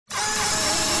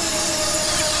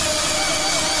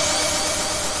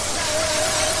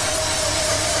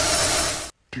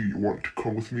want to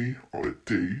come with me on a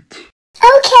date?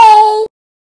 Okay.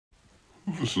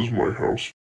 This is my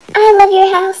house. I love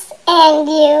your house and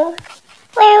you.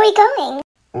 Where are we going?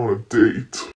 On a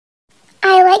date.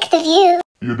 I like the view.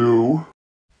 You do?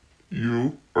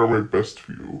 You are my best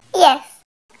view. Yes.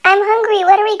 I'm hungry.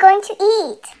 What are we going to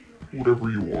eat? Whatever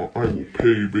you want, I will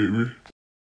pay, baby.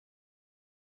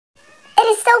 It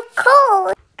is so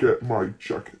cold. Get my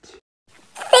jacket.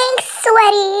 Thanks,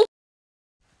 Sweaty.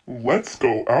 Let's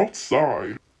go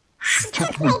outside.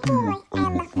 Check my boy. I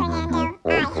love Fernando. I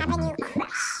have a new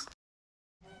crush.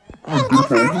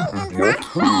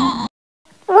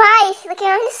 Why? He's looking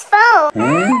on his phone.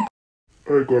 Huh?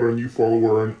 I got a new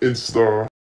follower on Insta.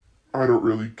 I don't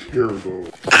really care though.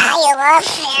 I love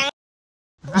him.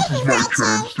 This is my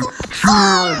chance to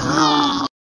chill.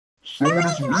 Someone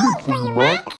is waiting for you,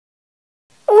 Mac.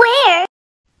 Where?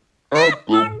 At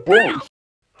the bus.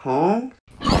 Huh?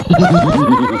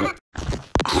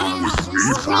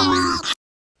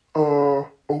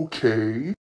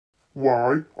 Okay.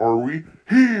 Why are we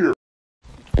here?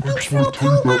 I just want to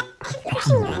tell you that I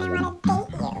really want to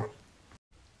date you.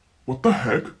 What the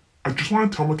heck? I just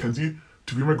want to tell Mackenzie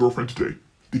to be my girlfriend today.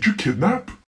 Did you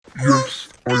kidnap? Yes,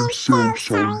 I'm so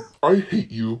sorry. I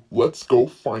hate you. Let's go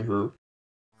find her.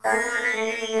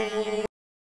 I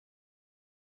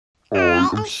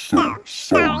am so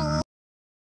sorry.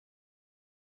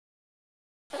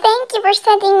 Thank you for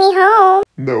sending me home.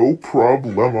 No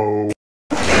problemo.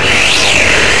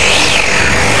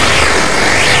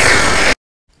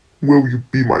 Will you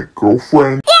be my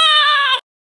girlfriend?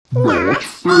 Not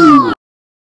fair.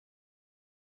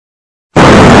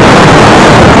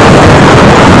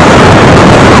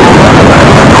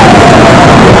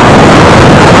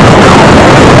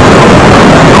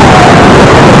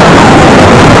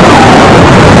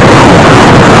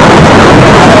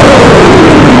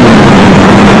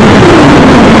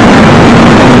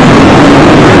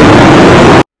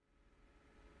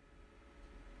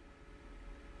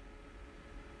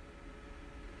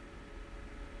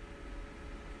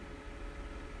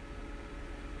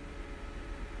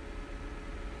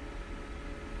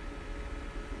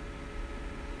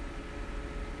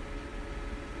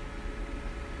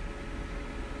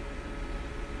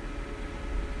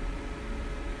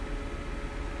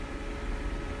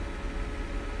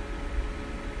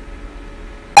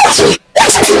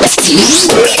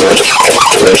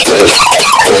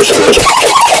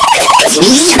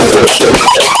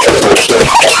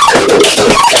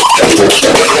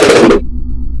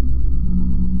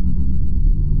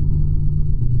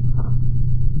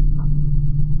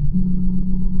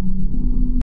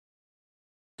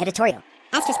 Editorial.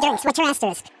 Asterisk during switcher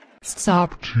asterisk.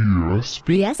 Stop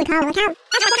TSP. Yes, account.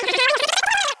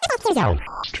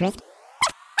 Asterisk.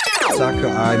 Saka,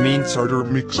 I mean, starter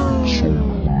mix.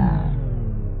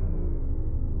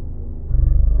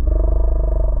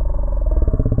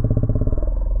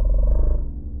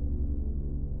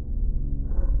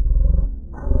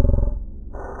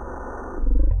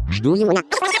 Жду его на...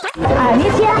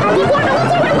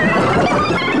 Alicia.